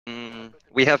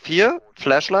We have here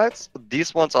flashlights.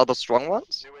 These ones are the strong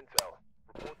ones.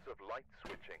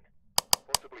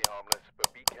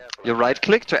 You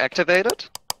right-click to activate it.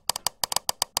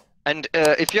 And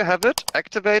if you have it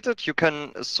activated, you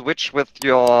can switch with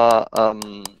your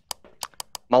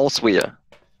mouse wheel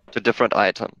to different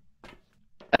item.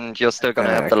 And you're still gonna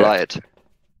have the light.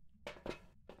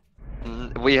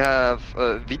 We have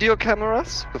video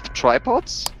cameras with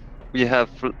tripods. We have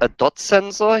a dot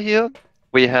sensor here.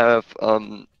 We have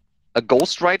a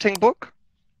ghostwriting book.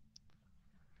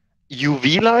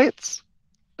 UV lights.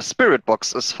 A spirit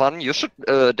box is fun. You should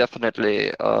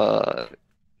definitely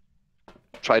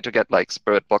try to get like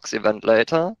spirit box event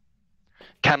later.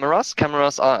 Cameras.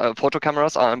 Photo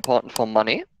cameras are important for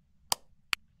money.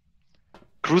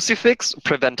 Crucifix,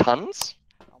 prevent hunts.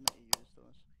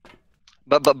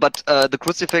 But the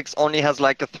crucifix only has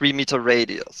like a 3-meter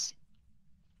radius.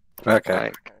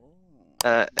 Okay.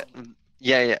 Like,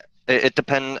 yeah. It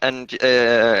depends, and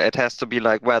it has to be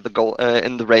like where the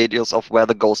in the radius of where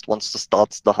the ghost wants to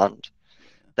start the hunt.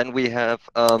 Then we have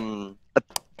a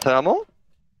thermal.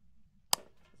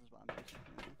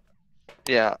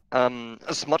 Yeah.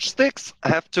 Smudge sticks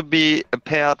have to be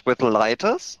paired with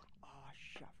lighters.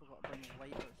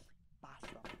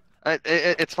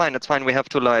 It's fine. We have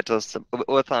 2 lighters.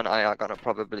 Urtha and I are gonna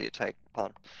probably take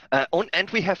part. And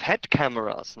we have head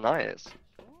cameras. Nice.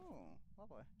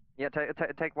 Yeah,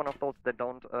 take one of those that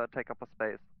don't take up a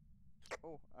space.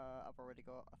 Oh, I've already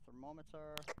got a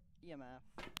thermometer, EMF.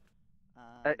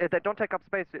 If they don't take up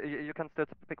space, you can still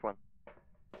pick one.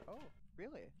 Oh,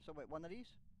 really? So wait, one of these?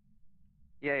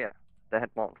 Yeah. The head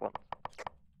mount one.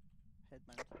 Head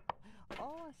mount.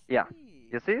 Oh, I see. Yeah.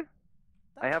 You see?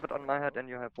 That's I have it on my cool. head, and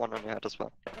you have one on your head as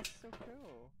well. That's so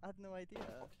cool. I had no idea.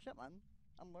 Shit, man.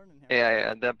 I'm learning here.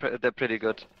 Yeah. They're pretty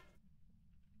good.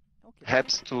 Okay.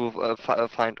 Helps to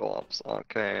find orbs.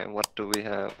 Okay. What do we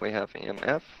have? We have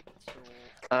EMF. So,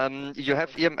 You have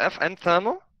EMF and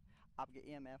thermal? I've got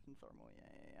EMF and thermal.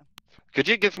 Yeah. Could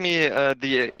you give me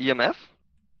the EMF?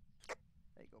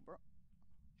 There you go, bro.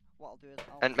 What I'll do is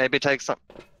And maybe take some.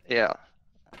 Yeah.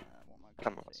 what am I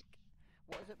Come gonna on. take?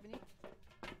 What is it we need?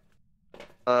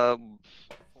 Photo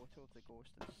of the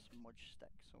ghost and smudge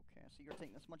sticks. Okay, so you're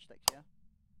taking the smudge sticks, yeah?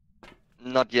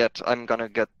 Not yet. I'm gonna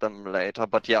get them later.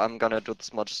 But yeah, I'm gonna do the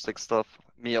smudge stick stuff.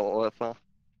 Me or Urtha. Cool.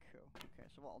 Okay,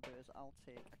 so what I'll do is I'll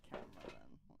take a camera then.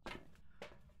 Let's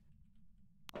see.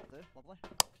 That'll do. Lovely.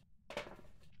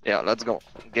 Yeah, let's go.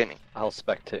 Gaming. I'll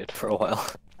spectate for a while.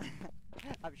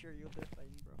 I'm sure you'll do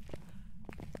fine, bro.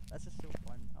 This is so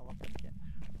fun. I love this game.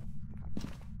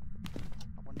 Okay.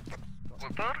 I wonder if it's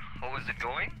got... Urtha, how is it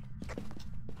going?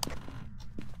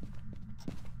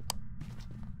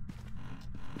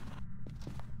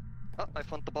 Oh, I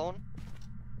found the bone.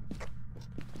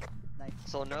 Nice.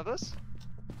 So nervous?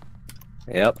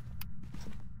 Yep.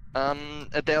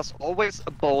 There's always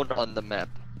a bone on the map.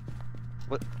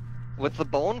 With the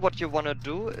bone, what you wanna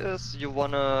do is you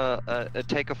wanna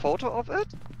take a photo of it.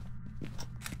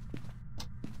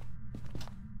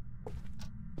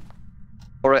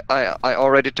 Or I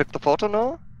already took the photo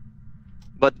now,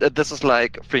 but this is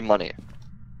like free money.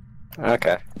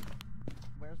 Okay.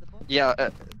 Where's the book? Yeah,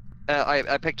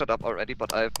 I picked it up already,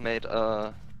 but I've made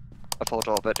a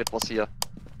photo of it. It was here.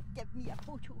 Give me a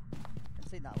photo! And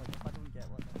say that, like, if I don't get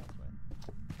one, then that's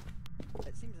fine.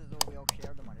 It seems as though we all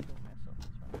share the money, don't we? So it's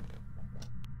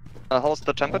fine. How's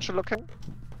the temperature looking?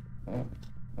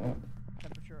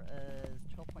 Temperature is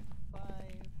 12.5,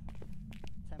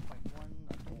 10.1.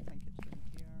 I don't think it's in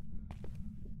here.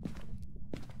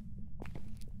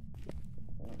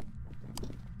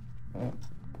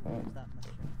 What's that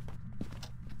mission?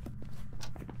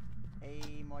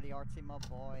 Hey, Moriarty, my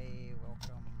boy,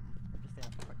 welcome. I'm just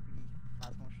doing a quick wee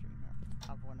Phasmo stream here.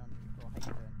 Have one on you, bro. How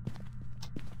you doing?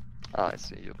 Ah, I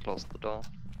see. You closed the door.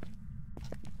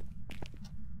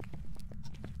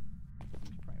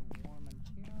 Seems pretty warm in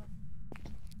here.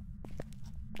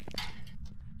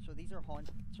 So these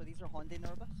are Honda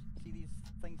nervous. See these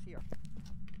things here?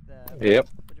 Yep.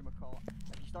 Whatchamacallit?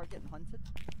 If you start getting hunted,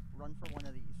 run for one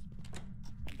of these.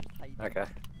 And just hide. Okay.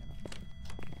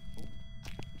 You know?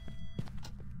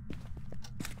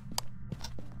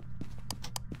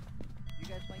 You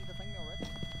guys find the thing already?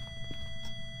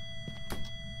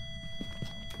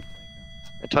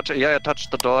 I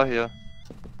touched the door here.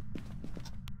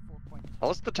 4.7,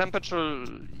 How's the temperature?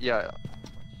 Yeah,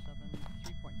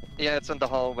 3.3. yeah, it's in the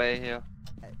hallway here.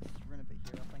 It's run a bit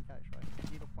here, I think actually.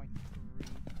 0.3,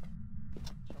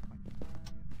 12.5,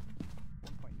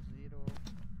 1.0,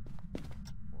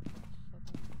 4.7.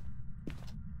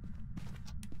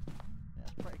 Yeah,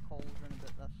 it's pretty cold, run a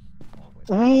bit this hallway.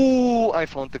 Ooh, I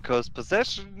found the cursed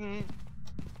possession.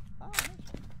 Ah, nice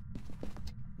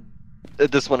one.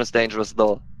 This one is dangerous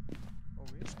though. Oh,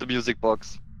 really? It's the music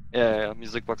box. Yeah,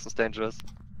 music box is dangerous.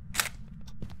 That's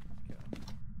cool.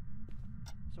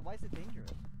 So why is it dangerous?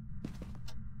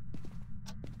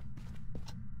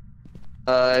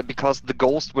 Because the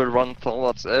ghost will run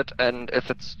towards it, and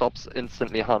if it stops,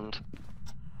 instantly hunt.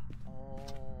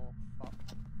 Oh, fuck.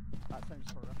 That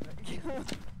sounds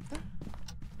horrific.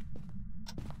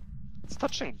 It's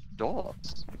touching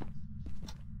doors.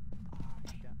 Ah,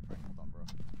 shit. Right, hold on, bro.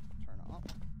 Turn it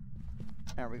up.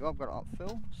 There we go, I've got it up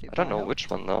full. See if I don't that know helps. which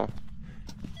one though.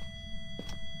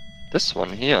 This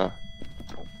one here.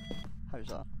 How's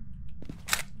that?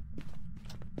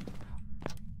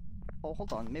 Oh,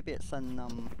 hold on. Maybe it's in,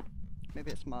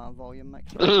 maybe it's my volume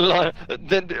mixer.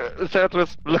 Then third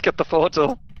was look at the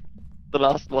photo. The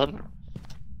last one.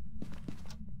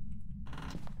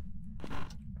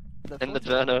 In the photo?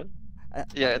 journal.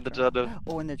 Yeah, In in the journal.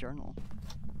 Oh, in the journal.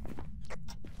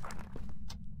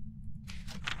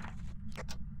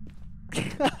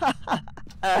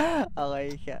 I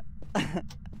like it.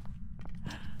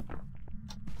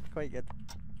 Quite good.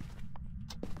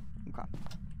 Okay.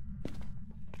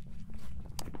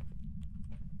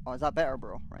 Oh, is that better,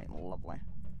 bro? Right, lovely.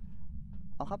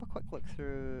 I'll have a quick look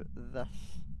through this.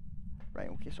 Right,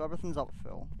 okay, so everything's up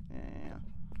full. Yeah.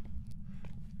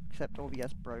 Except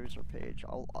OBS browser page.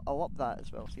 I'll up that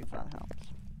as well, see if that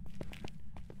helps.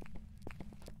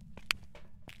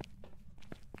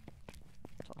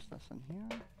 Toss this in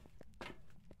here.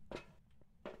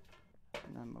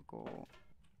 And then we'll go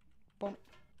bump.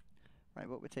 Right,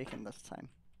 what we're taking this time?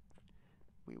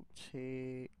 We'll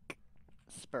take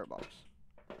Spirit Box.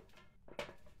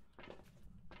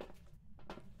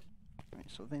 Right,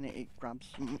 so then it grabs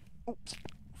some. Oops,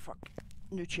 fuck.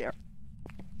 New chair.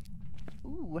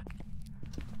 Ooh.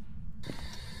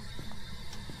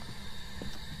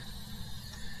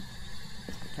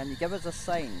 Can you give us a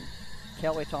sign,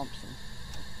 Kelly Thompson?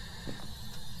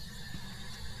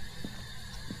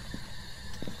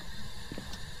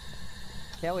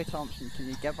 Kelly Thompson, can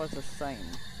you give us a sign?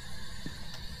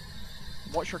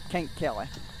 What's your kink, Kelly?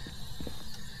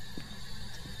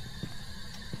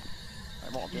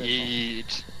 Right, what I'll do is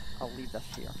Yeet. I'll leave this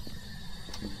here.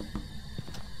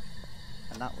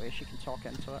 And that way she can talk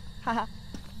into it. Haha!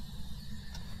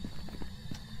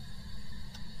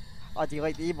 Oh, do you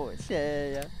like the emotes?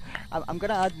 Yeah. I'm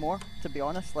gonna add more, to be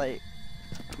honest, like,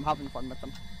 I'm having fun with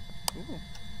them. Ooh.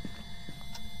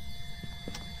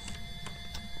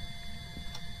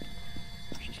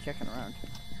 She's kicking around.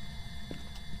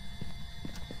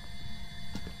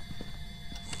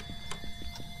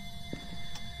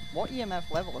 What EMF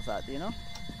level is that, do you know?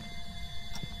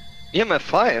 EMF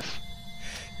 5.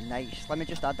 Nice. Let me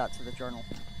just add that to the journal.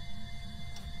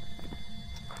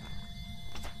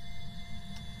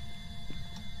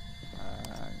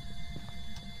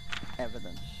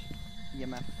 Evidence.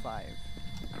 EMF 5.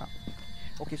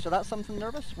 Okay, so that's something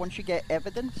nervous. Once you get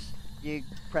evidence, you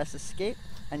press escape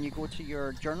and you go to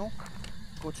your journal,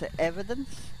 go to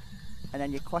evidence, and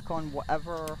then you click on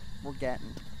whatever we're getting.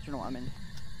 Do you know what I mean?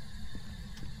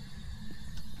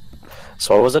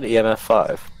 So what was it, EMF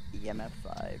 5? EMF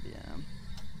 5, yeah.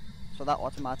 So that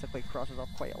automatically crosses off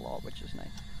quite a lot, which is nice.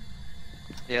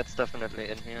 Yeah, it's definitely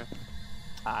in here.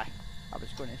 Aye, I was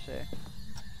going to say.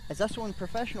 Is this one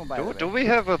professional, by the way? Do we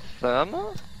have a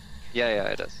thermal? Yeah,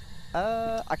 it is.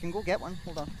 I can go get one.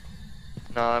 Hold on.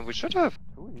 Nah, we should have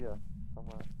two here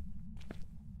somewhere.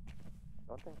 I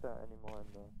don't think there are any more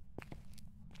in there.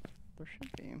 There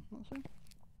should be. Let's see.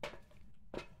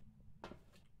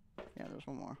 Yeah, there's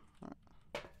one more. Right.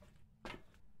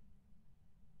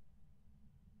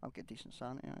 I'll get decent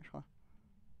sanity, actually.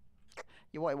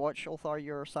 You want to watch, Ulthar,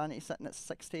 your sanity sitting at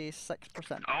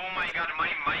 66%. Oh my god, my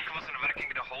mic wasn't working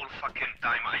the whole fucking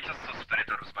time. I just saw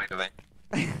spiritors, by the way.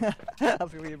 I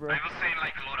feel you, bro. I was saying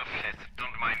like a lot of shit,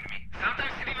 don't mind me.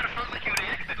 Sometimes it even felt like you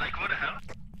reacted, like what the hell?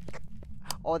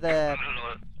 Oh,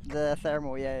 the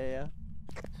thermal, yeah.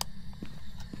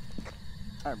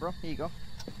 Alright, bro, here you go.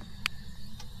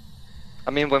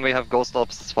 I mean, when we have ghost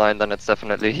ops, it's fine, then it's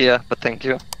definitely here, but thank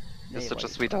you. You're Hey, such a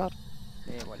buddies, sweetheart.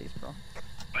 Hey, buddies, bro.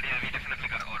 But yeah, we definitely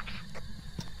got orbs.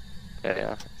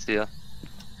 Yeah, it's here.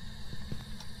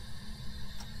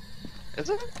 Is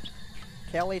it?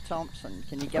 Kelly Thompson,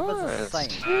 can you give us a it's sign?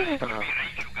 It's gonna be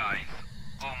Raichu, guys.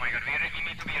 Oh my god, we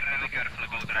need to be really careful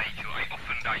about Raichu. I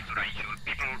often die to Raichu.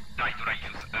 People die to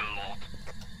Raichus a lot.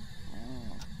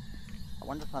 Oh. I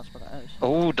wonder if that's what it is.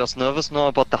 Oh, does Nervous know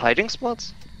about the hiding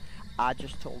spots? I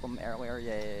just told him earlier,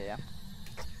 yeah.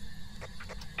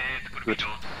 It could Good. be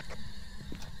dots.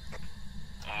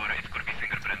 Or it could be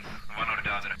fingerprints, one or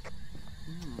the other.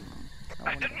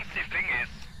 I didn't see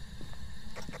thingies.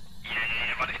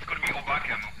 Yeah, but it's gonna be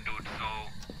Obakem, dude, so...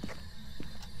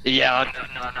 Yeah.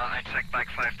 No, I checked like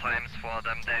 5 times for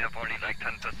them, they have only like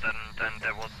 10% and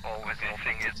there was always no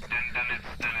thingies. Then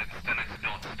it's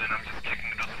dots, then I'm just checking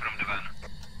the dots from the van.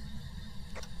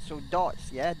 So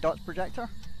dots, yeah? Dots projector?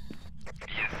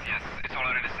 Yes, it's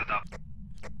already set up.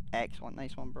 Excellent,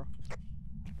 nice one, bro.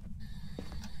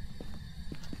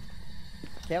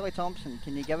 Kelly Thompson,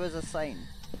 can you give us a sign?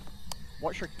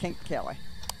 What's your kink, Kelly?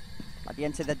 Are you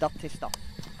into the dirty stuff?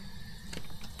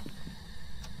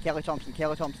 Kelly Thompson,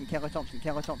 Kelly Thompson, Kelly Thompson,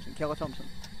 Kelly Thompson, Kelly Thompson.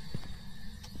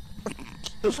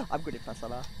 I'm gonna piss her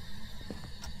off.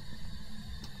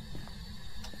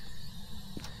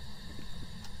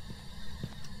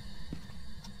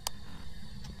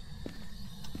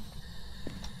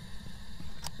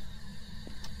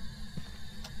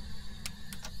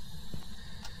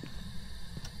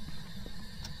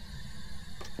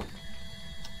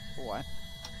 What?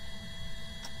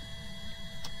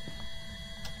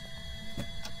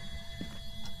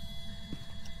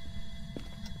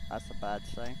 That's a bad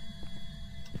sign.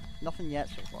 Nothing yet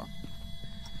so far.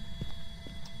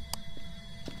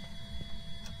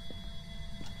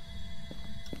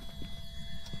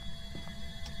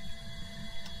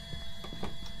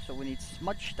 So we need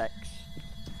smudge sticks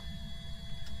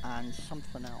and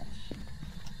something else.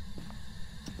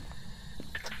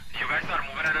 You guys are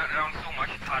moving around so much,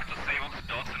 it's hard to say what's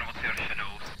dots and what's your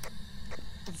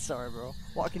shadows. Sorry, bro.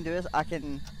 What I can do is I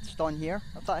can stun here,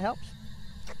 if that helps.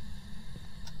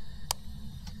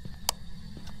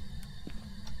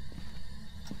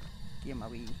 Give him a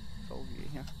wee full view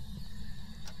here.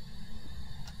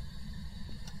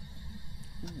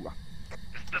 Ooh.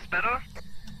 Is this better?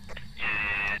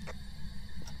 Yeah.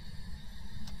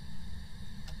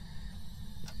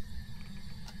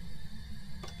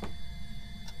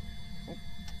 Oh.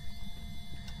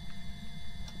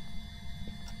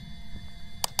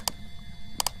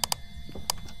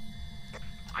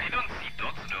 I don't see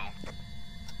dots though.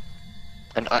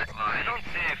 And I don't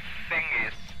see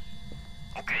thingies.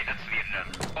 Okay, that's weird then.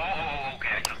 Oh,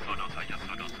 okay, I just saw dots,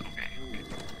 okay.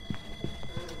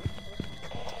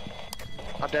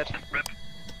 I'm dead. Rip.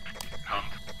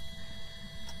 Hunt.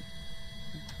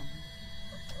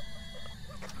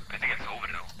 I think it's over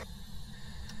now.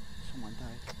 Someone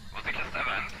died. Was it just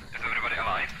event? Is everybody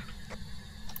alive?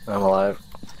 I'm alive.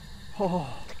 Oh,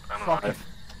 I'm fuck it.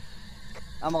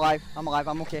 alive. I'm alive,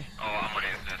 I'm okay. Oh, Amone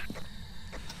is dead.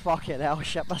 Fuck it, I'll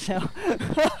shit myself. Okay,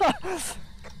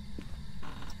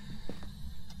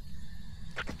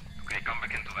 come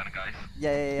back into van, guys.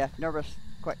 Yeah. Nervous.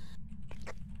 Quick.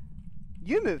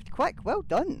 You moved quick. Well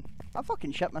done. I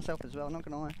fucking shit myself as well, not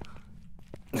gonna lie.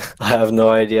 I have no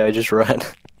idea, I just ran.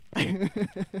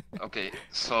 Okay,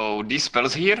 so these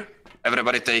pills here,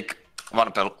 everybody take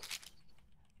one pill.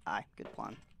 Aye, good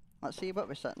plan. Let's see what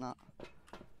we're sitting at.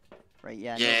 Right,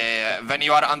 yeah. Yeah, when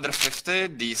you are under 50,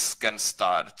 these can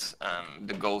start, and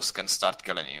the ghosts can start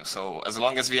killing you. So as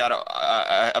long as we are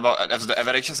about, as the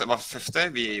average is above 50,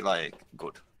 we like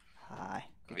good. Aye.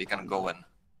 We can go in.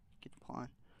 Good plan.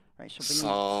 Right, so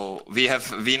So we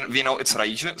know it's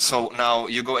rage. So now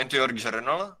you go into your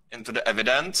journal, into the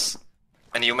evidence,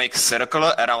 and you make circle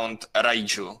around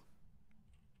Raiju.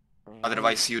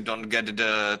 Otherwise, you don't get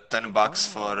the $10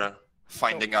 for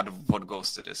finding out what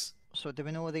ghost it is. So do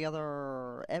we know the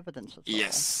other evidence at all?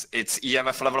 Yes, it's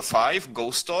EMF level 5,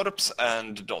 ghost orbs,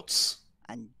 and dots.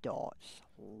 And dots.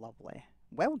 Lovely.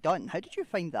 Well done. How did you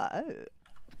find that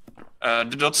out?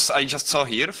 The dots I just saw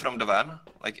here from the van.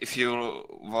 Like if you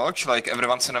watch, like every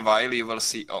once in a while you will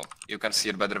see. Oh, you can see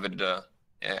it better with the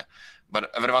But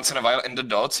every once in a while in the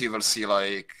dots you will see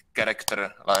like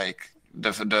character, like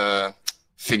the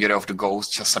figure of the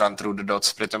ghost just run through the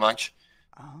dots pretty much.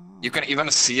 Oh. You can even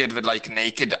see it with like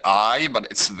naked eye, but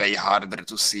it's way harder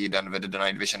to see than with the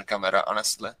night vision camera,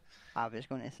 honestly. I was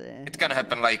going to say. It can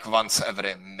happen like once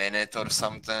every minute or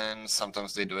something.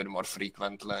 Sometimes they do it more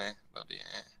frequently, but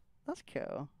yeah. That's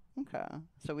cool. Okay.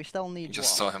 So we still need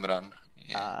Just what? saw him run.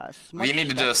 Yeah. Smudge We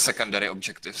need the sticks. secondary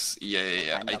objectives.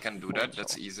 Yeah. And I a can do that. photo.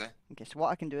 That's easy. Okay, so what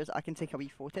I can do is I can take a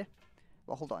wee photo.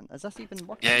 Well, hold on. Is this even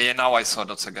working? Yeah. Now I saw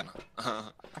dots again.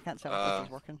 I can't tell if this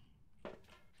is working.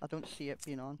 I don't see it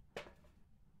being on.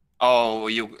 Oh,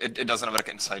 it doesn't work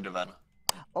inside the van.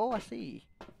 Oh, I see.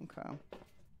 Okay.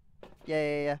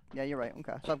 Yeah, you're right.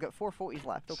 Okay. So I've got 4 photos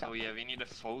left. Okay. So yeah, we need a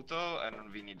photo and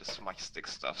we need the smudge stick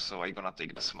stuff. So I'm gonna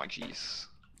take the smudgies.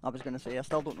 I was gonna say I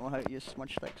still don't know how to use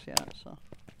smudge sticks yet. So.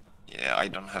 Yeah, I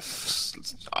don't have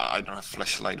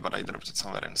flashlight, but I dropped it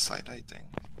somewhere inside, I think.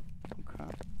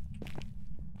 Okay.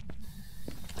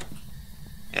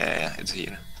 Yeah, it's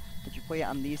here. Did you play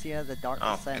Amnesia, the Dark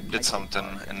Oh, Descent. it did something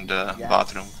in the Yes.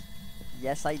 bathroom.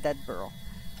 Yes, I did, bro.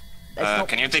 It's not...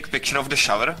 Can you take a picture of the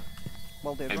shower?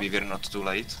 Will do, Maybe bro. we're not too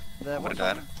late. The, over what's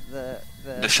there.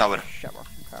 that? The shower. Shower.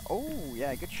 Okay. Oh,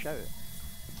 yeah, good shout.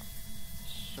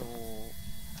 So...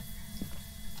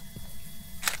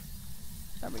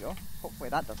 There we go. Hopefully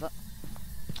that does it.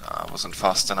 Wasn't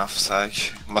fast enough,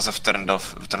 Sage. Must have turned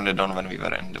it on when we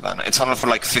were in the van. It's on for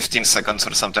like 15 seconds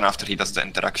or something after he does the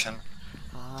interaction.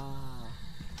 Ah,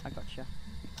 I gotcha.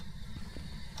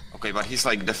 Okay, but he's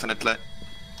like definitely...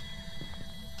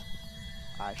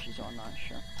 Ah, she's on that,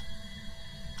 sure.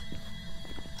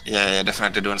 Yeah,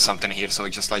 definitely doing something here, so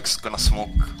he's just like gonna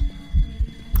smoke.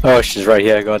 Oh, she's right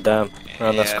here, goddamn.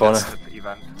 Around this Yeah, corner. that's the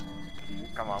event.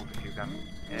 Come out if you can.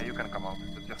 Yeah, you can come out.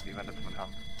 It's just the event at the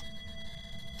hand.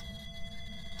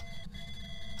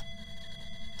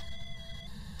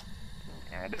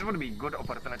 Yeah, this would be a good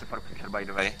opportunity for a picture, by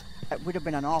the way. It would have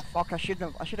been an oh fuck, I should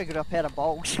have got a pair of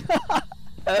balls.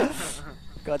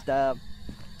 God damn.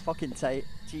 Fucking tight.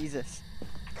 Jesus.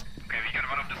 Okay, we got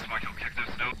one of the smart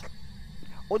objectives though.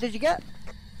 Oh, did you get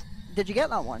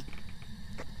that one?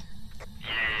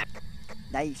 Yeah.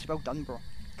 Nice, well done, bro.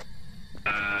 The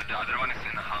other one is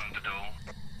in hand though.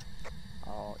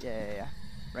 Oh, yeah.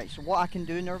 Right, so what I can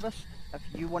do, Nervous, if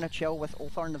you want to chill with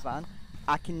Othar in the van,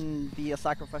 I can be a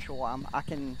sacrificial lamb. I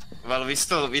can... Well, we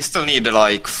still need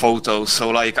like photos, so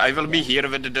like I will be here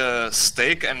with the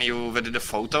stick and you with the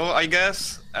photo, I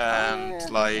guess. And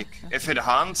like if it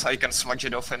hunts, I can smudge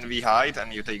it off and we hide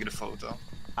and you take the photo.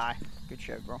 Aye, good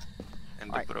shout, bro. In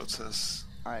the process.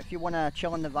 Alright, if you want to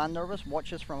chill in the van, Nervous,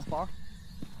 watch us from afar.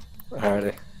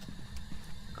 Alrighty.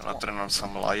 Gonna turn on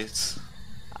some lights.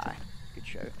 Aye, good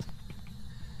shout.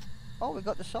 Oh, we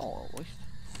got the saw at least.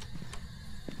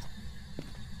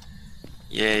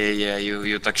 Yeah,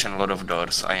 you touching a lot of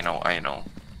doors, I know.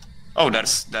 Oh,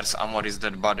 there's Amory's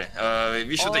dead body.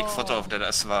 We should take photo of that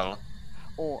as well.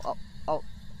 Oh,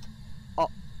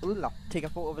 take a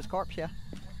photo of his corpse, yeah?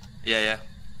 Yeah.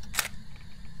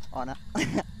 Oh no.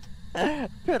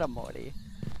 Poor Amori.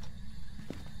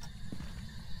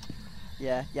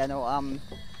 Yeah, no,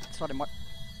 sorry,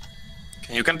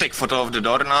 You can take photo of the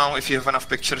door now if you have enough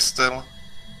pictures still.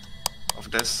 Of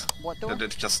this. What door? That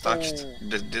it just touched. Oh.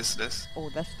 This. Oh,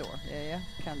 this door. Yeah,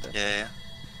 can do. Yeah.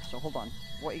 So hold on.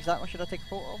 What exactly should I take a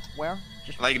photo of? Where?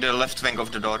 Just Like the left wing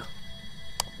of the door.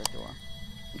 of the door.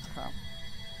 Okay.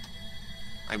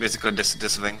 Like basically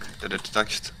this wing that it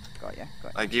touched. Got ya.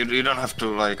 Like you don't have to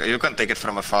like you can take it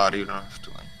from afar. You don't have to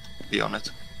like be on it.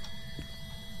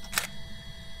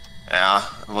 Yeah,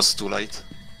 it was too late.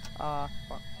 Fuck.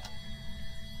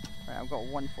 Right, I've got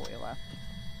one photo left.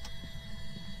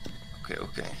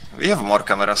 Okay. We have more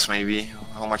cameras maybe.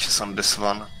 How much is on this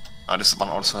one? This one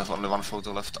also has only one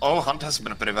photo left. Oh, hunt has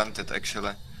been prevented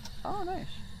actually. Oh, nice.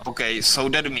 Okay, so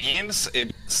that means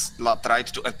it's tried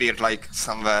to appear like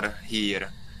somewhere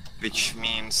here. Which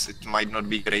means it might not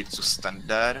be great to stand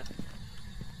there.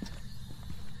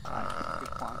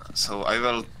 So I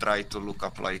will try to look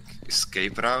up like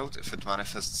escape route if it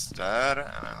manifests there.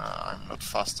 And I'm not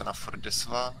fast enough for this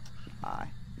one. Aye.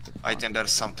 I think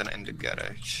there's something in the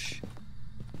garage.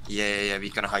 Yeah, we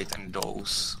can hide in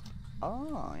those.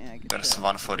 Oh, yeah, good There's shit.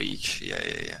 one for each.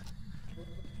 Yeah.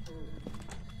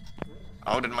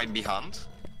 Oh, that might be Hunt.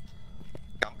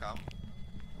 Come.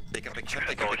 Take a picture.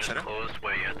 Close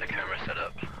where you had the camera set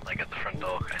up, like at the front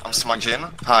door. I'm smudging.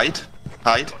 Hide.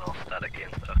 Going all staticky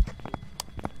and stuff.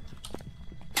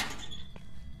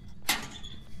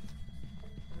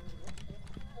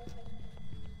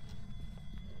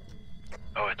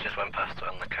 Oh, it just went past it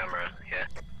on the camera, yeah.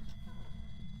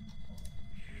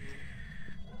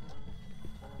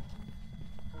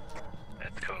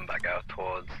 It's coming back out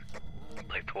towards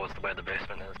the way the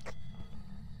basement is.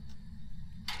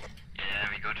 Yeah,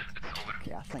 we good. It's over.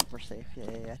 Okay, I think we're safe.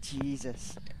 Yeah.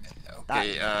 Jesus.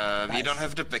 Okay, we don't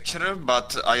have the picture,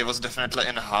 but I was definitely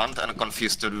in Hunt and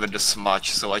confused it with the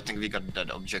smudge, so I think we got that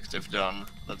objective done.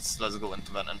 Let's go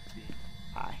into van and see.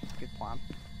 Aye, good plan.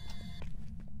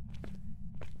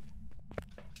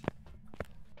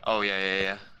 Oh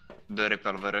yeah. The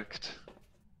repel worked.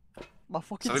 My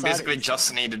fucking So we basically sanity.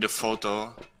 just needed the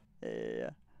photo. Yeah.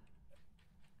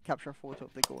 Capture a photo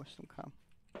of the ghost.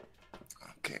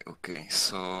 Okay,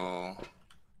 so...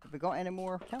 Have we got any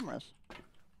more cameras?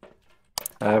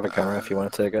 I have a camera if you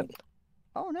want to take it.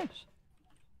 Oh, nice.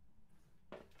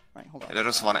 Right, hold on. There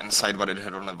was one inside, but it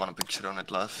had only one picture on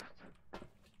it left.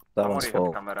 That one's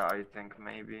full. Camera, I think,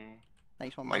 maybe.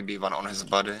 Nice one. Might be one on his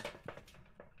body.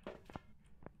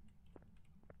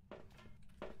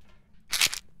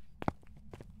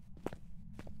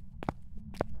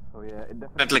 So So yeah, it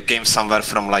definitely came somewhere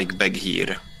from like back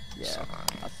here. Yeah, So,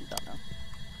 I see that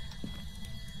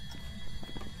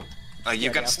now. you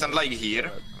Yeah, can yeah, stand like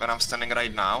here, where I'm standing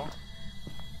right now.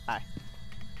 Aye.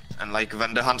 And like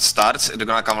when the hunt starts, it's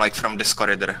gonna come like from this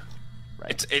corridor.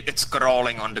 Right. It's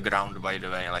crawling on the ground, by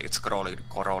the way, like it's crawling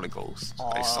ghost.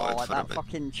 I saw it like for a that bit.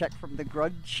 fucking chick from The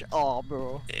Grudge. Oh,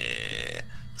 bro. Yeah.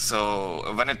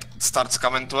 So when it starts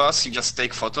coming to us, you just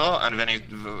take photo, and when it,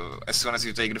 as soon as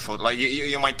you take the photo, like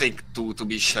you might take two to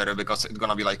be sure, because it's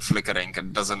gonna be like flickering.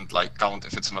 It doesn't like count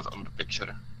if it's not on the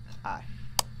picture. Aye.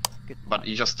 Good. But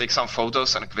you just take some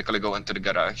photos and quickly go into the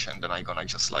garage, and then I'm gonna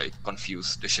just like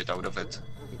confuse the shit out of it.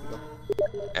 Here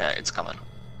we go. Yeah, it's coming.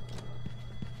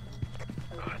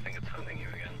 Oh, I think it's hunting you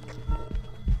again.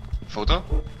 Photo.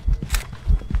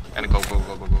 And go.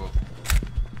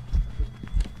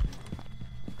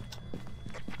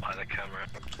 By the camera.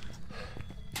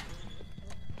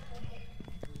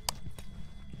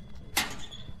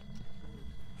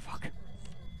 Fuck.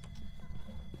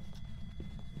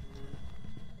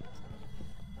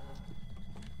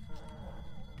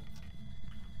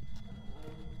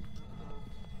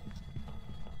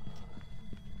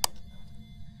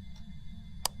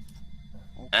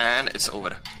 And it's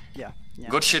over. Yeah.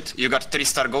 Good shit. You got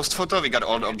 3-star ghost photo. We got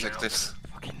all the objectives.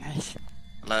 Fucking nice.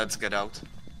 Let's get out.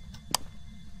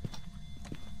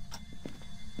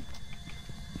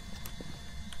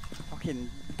 Fucking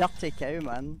dirty cow,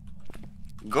 man.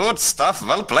 Good stuff.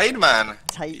 Well played, man.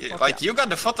 Tight. Like you got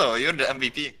the photo. You're the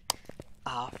MVP.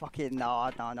 Ah, fucking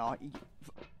no.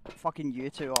 Fucking you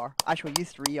two are. Actually, you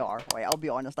three are. Wait, I'll be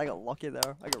honest. I got lucky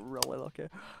there. I got really lucky.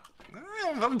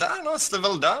 Well done. No, still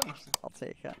well done. I'll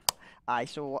take it. Aye,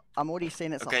 so I'm already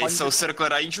saying it's Okay, 100. so Circle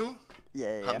Raiju.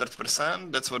 Yeah.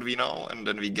 100%. That's what we know, and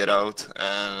then we get out,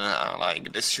 and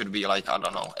like this should be like I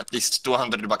don't know, at least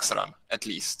 $200 run, at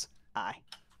least. Aye.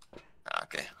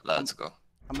 Okay, let's go.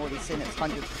 I'm already saying it's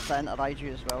 100% of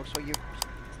Raiju as well. So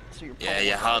you're.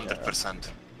 Yeah, probably 100%.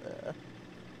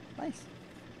 Nice.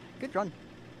 Good run.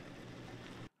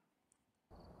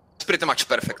 It's pretty much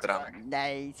perfect run.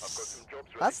 Nice.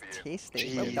 That's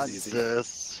tasty. Well done.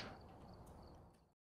 Jesus.